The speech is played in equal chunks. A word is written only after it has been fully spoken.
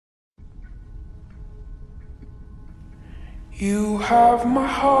You have my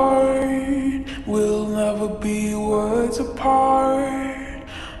heart, we'll never be words apart.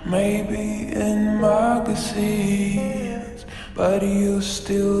 Maybe in magazines, but you'll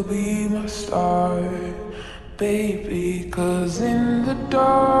still be my star, baby. 'Cause in the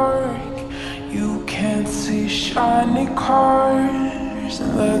dark, you can't see shiny cars,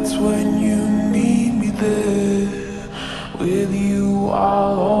 and that's when you need me there. With you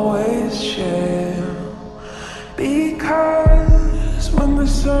I'll always share, because when the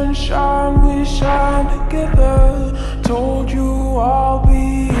sun shines, we shine together. Told you I'll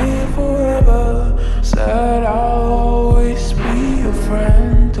be here forever. Said I'll always be your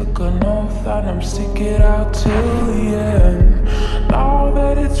friend. Took an oath that I'm sticking out till the end. Now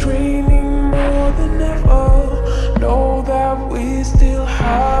that it's raining more than ever, know that we still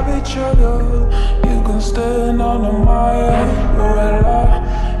have each other. You can stand under my umbrella.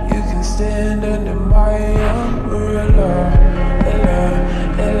 You can stand under my umbrella. Ella,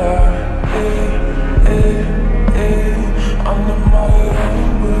 Ella, eh, eh, eh. Under my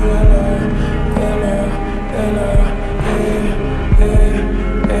umbrella. Ella, Ella, eh, eh,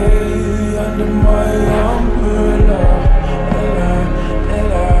 eh. Under my umbrella. Ella,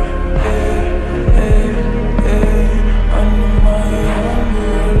 Ella, eh, eh, eh. Under my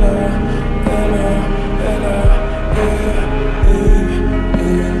umbrella. Ella, Ella,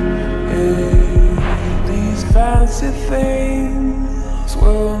 these fancy things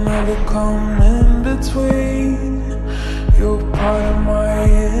will never come in between. You're part of my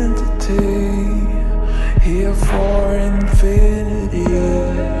entity, here for infinity.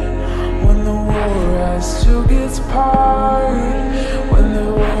 When the war has took its part, when the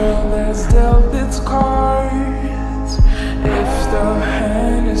world has dealt its cards, if the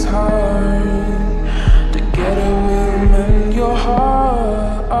hand is hard, together we'll mend your heart.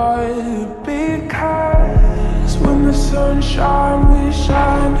 Because when the sun shines, we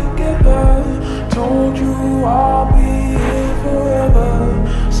shine together. Told you I'll be here forever.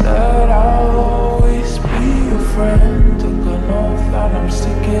 Said I'll always be your friend. Took an oath that I'm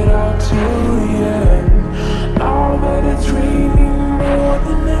sticking out till the end. Now that it's raining more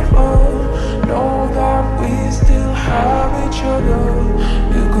than ever, know that we still have each other.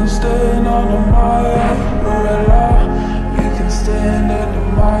 You can stand under my umbrella. You can stand under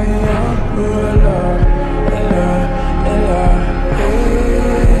my umbrella. Ella, Ella,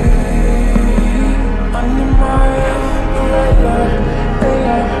 hey. Under my umbrella.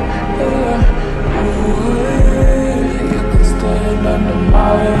 Ella, Ella, ooh, you can stand under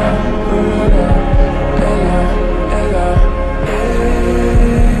my umbrella. Ella, Ella,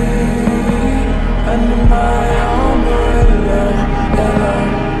 hey. Under my umbrella. Ella,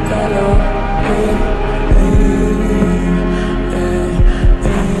 Ella, hey, hey, hey,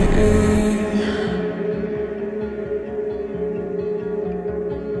 hey, hey.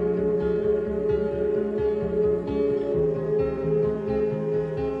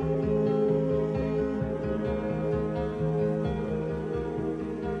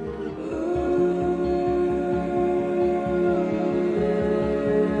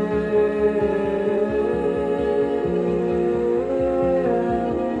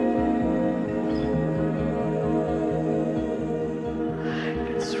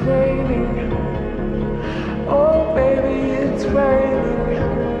 It's raining, oh baby, it's raining.